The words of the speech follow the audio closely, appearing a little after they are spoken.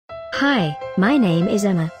Hi, my name is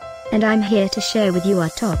Emma. And I'm here to share with you our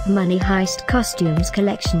top money heist costumes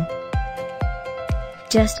collection.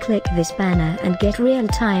 Just click this banner and get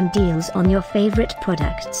real-time deals on your favorite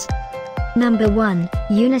products. Number 1,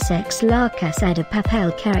 Unisex La Casa De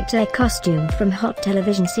Papel character costume from Hot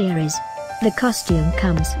television series. The costume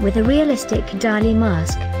comes with a realistic Dali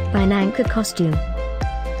mask, by Nanka costume.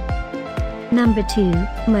 Number 2,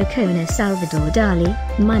 Mocona Salvador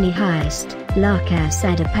Dali, Money Heist, La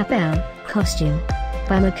Casa De Papel, costume,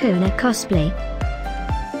 by Mocona Cosplay.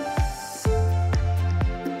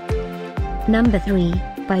 Number 3,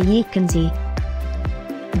 by Yiquanzhi.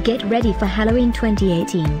 Get ready for Halloween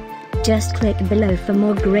 2018. Just click below for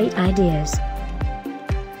more great ideas.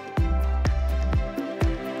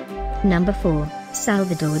 Number 4,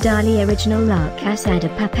 Salvador Dali original La Casa De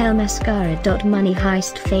Papel Mascara. Money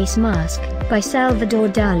Heist face mask, by Salvador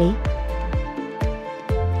Dali.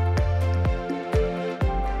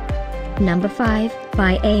 Number 5,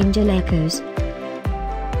 by Angelaicos.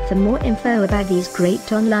 For more info about these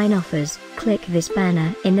great online offers, click this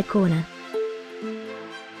banner in the corner.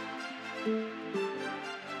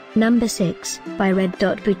 Number 6, by Red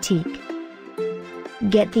Dot Boutique.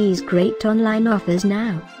 Get these great online offers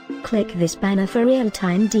now. Click this banner for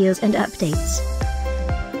real-time deals and updates.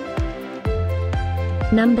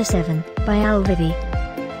 Number 7, by Alvivi.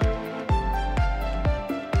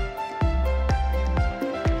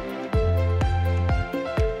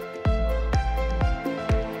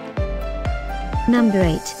 Number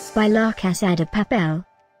 8, by La Casa De Papel.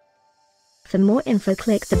 For more info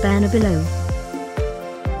click the banner below.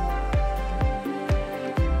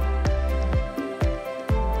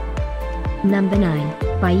 Number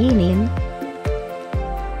 9, by Union.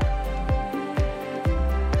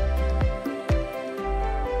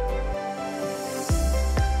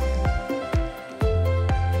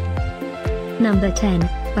 Number 10,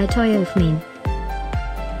 by Toyofmin.